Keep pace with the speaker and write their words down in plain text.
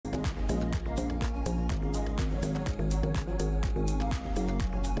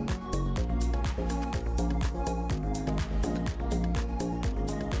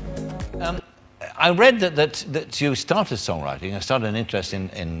I read that you started songwriting and started an interest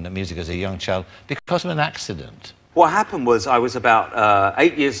in music as a young child because of an accident. What happened was I was about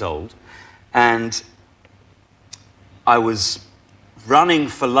 8 years old, and I was running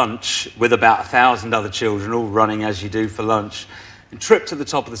for lunch with about 1,000 other children, all running as you do for lunch, and tripped to the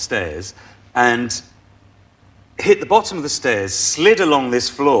top of the stairs and hit the bottom of the stairs, slid along this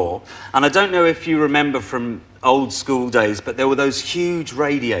floor, and I don't know if you remember from old school days, but there were those huge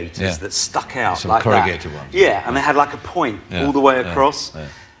radiators that stuck out some like corrugated that. ones. Yeah, and they had like a point all the way across.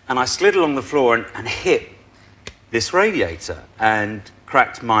 And I slid along the floor and hit this radiator and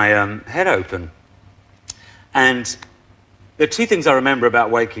cracked my head open. And there are two things I remember about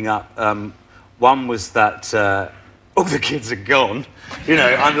waking up. One was that all the kids are gone. You know,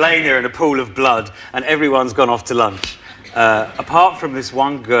 I'm laying there in a pool of blood and everyone's gone off to lunch. Apart from this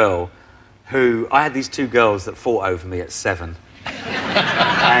one girl who... I had these two girls that fought over me at 7.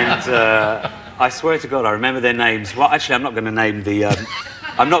 And I swear to God, I remember their names. Well, actually, I'm not going to name the...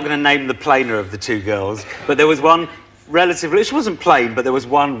 I'm not going to name the plainer of the two girls, but there was one relatively... She wasn't plain, but there was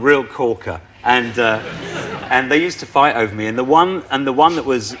one real corker. And they used to fight over me. And the one that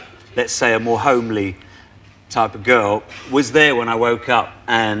was, let's say, a more homely type of girl was there when I woke up,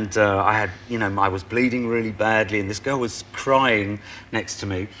 and I had, you know, I was bleeding really badly, and this girl was crying next to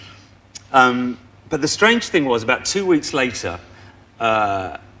me. But the strange thing was, about 2 weeks later,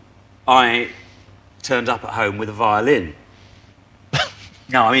 I turned up at home with a violin.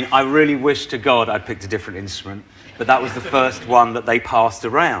 Now, I mean, I really wish to God I'd picked a different instrument, but that was the first one that they passed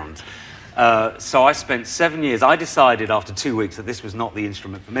around. So I spent 7 years. I decided after 2 weeks that this was not the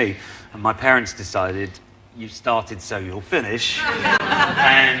instrument for me, and my parents decided, you started so you'll finish.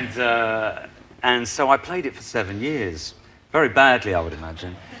 And so I played it for 7 years. Very badly, I would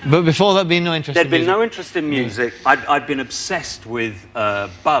imagine. But before there'd been no interest in music? There'd been no interest in music. I'd been obsessed with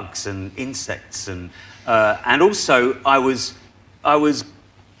bugs and insects, and also I was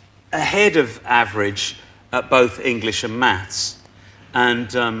ahead of average at both English and maths.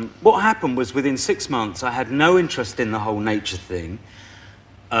 And what happened was, within 6 months, I had no interest in the whole nature thing.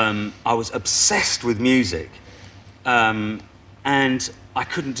 I was obsessed with music, and I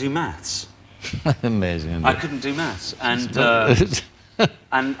couldn't do maths. Amazing. I couldn't do maths, and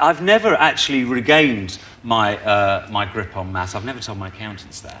I've never actually regained my my grip on maths. I've never told my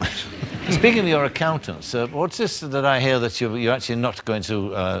accountants that, actually. Speaking of your accountants, what's this that I hear that you're actually not going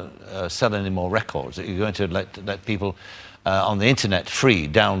to sell any more records? That you're going to let people on the internet free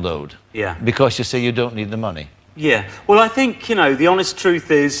download? Yeah. Because you say you don't need the money. Yeah. Well, I think, you know, the honest truth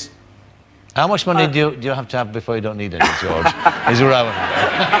is... How much money do you have to have before you don't need any, George? Is around.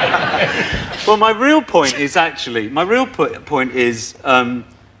 Well, my real point is actually... My real point is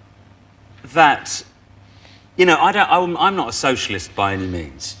that, you know, I'm not a socialist by any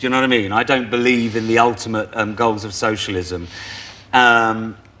means. Do you know what I mean? I don't believe in the ultimate goals of socialism.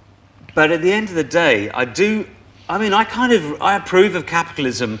 But at the end of the day, I do... I mean, I approve of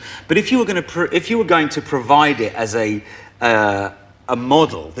capitalism, but if you were going to provide it as a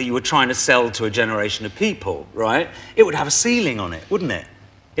model that you were trying to sell to a generation of people, right? It would have a ceiling on it, wouldn't it?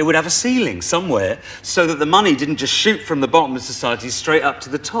 It would have a ceiling somewhere, so that the money didn't just shoot from the bottom of society straight up to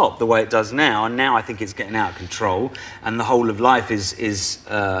the top, the way it does now. And now I think it's getting out of control, and the whole of life is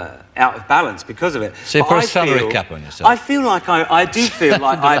out of balance because of it. So you put a salary cap on yourself. I feel like I do feel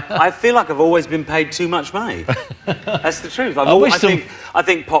like I feel like I've always been paid too much money. That's the truth. I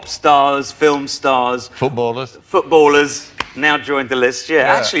think pop stars, film stars, footballers now joined the list. Yeah,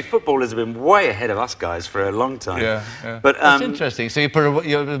 actually, footballers have been way ahead of us guys for a long time. Yeah. But that's interesting. So you put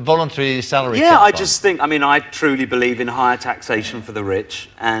your voluntary salary cap Yeah, I on. just think. I mean, I truly believe in higher taxation for the rich,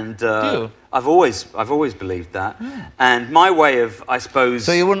 and I've always believed that. Yeah. And my way of, I suppose.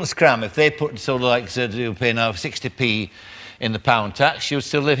 So you wouldn't scram if they put sort of like said you pay now 60p in the pound tax. You'd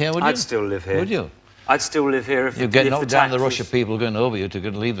still live here, would you? I'd still live here. Would you? I'd still live here if you'd get knocked down the rush of people going over you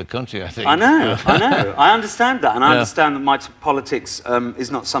to leave the country, I think. I know. I understand that, and I understand that my politics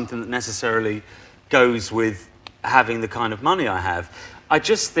is not something that necessarily goes with having the kind of money I have. I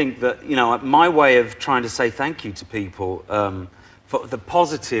just think that, you know, my way of trying to say thank you to people for the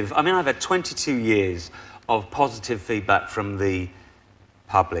positive... I mean, I've had 22 years of positive feedback from the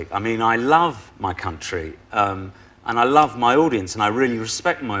public. I mean, I love my country, and I love my audience, and I really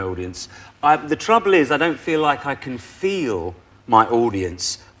respect my audience. The trouble is, I don't feel like I can feel my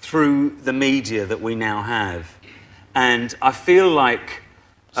audience through the media that we now have. And I feel like...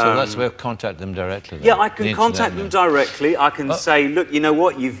 So that's where contact them directly, then? Yeah, I can contact them directly. I can say, look, you know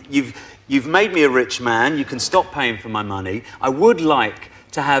what, you've made me a rich man, you can stop paying for my money. I would like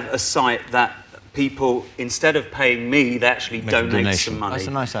to have a site that people, instead of paying me, they actually donate some money. That's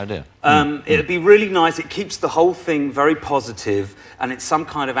a nice idea. It'd be really nice. It keeps the whole thing very positive, and it's some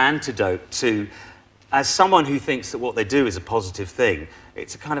kind of antidote to, as someone who thinks that what they do is a positive thing,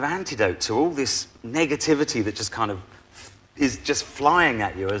 it's a kind of antidote to all this negativity that just kind of is just flying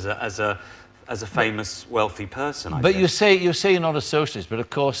at you as a famous, wealthy person. But you say you're not a socialist, but of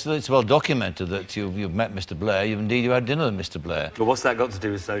course it's well documented that you've met Mr. Blair. Indeed, you had dinner with Mr. Blair. Well, what's that got to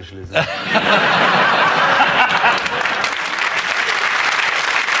do with socialism?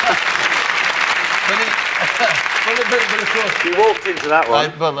 But of course, you walked into that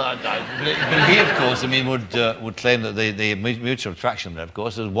one. But he, of course, I mean, would claim that the mutual attraction there, of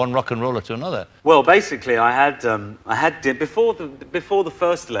course, is one rock and roller to another. Well, basically, I had before the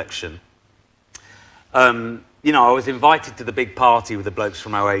first election. You know, I was invited to the big party with the blokes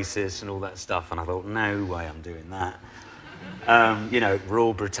from Oasis and all that stuff, and I thought, no way I'm doing that. You know,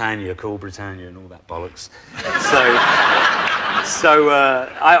 Rule Britannia, Cool Britannia, and all that bollocks. So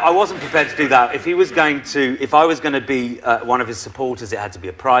I wasn't prepared to do that. If I was going to be one of his supporters, it had to be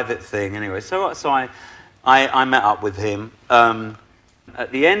a private thing anyway. So I met up with him.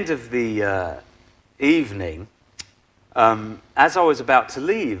 At the end of the evening, as I was about to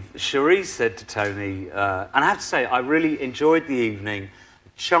leave, Cherie said to Tony, and I have to say, I really enjoyed the evening.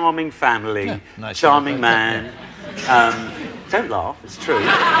 Charming family, yeah, nice charming man. Don't laugh, it's true.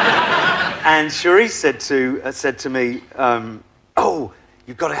 And Cherie said to me, oh,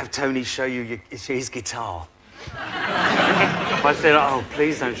 you've got to have Tony show you his guitar. I said, oh,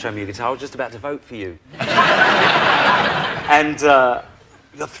 please don't show me your guitar, I was just about to vote for you. And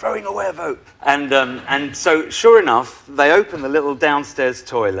you're throwing away a vote. And so, sure enough, they opened the little downstairs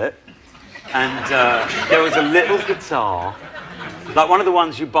toilet, and there was a little guitar, like one of the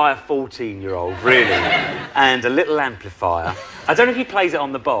ones you buy a 14-year-old, really, and a little amplifier. I don't know if he plays it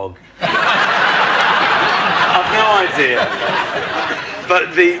on the bog. I've no idea.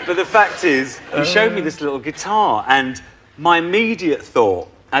 But the fact is, he showed me this little guitar, and my immediate thought,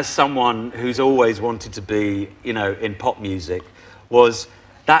 as someone who's always wanted to be, you know, in pop music, was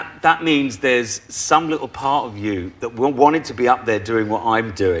that means there's some little part of you that wanted to be up there doing what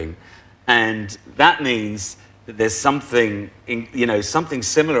I'm doing, and that means that there's something, you know, something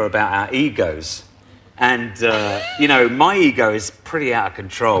similar about our egos. And, you know, my ego is pretty out of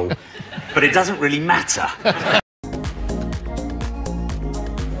control, but it doesn't really matter.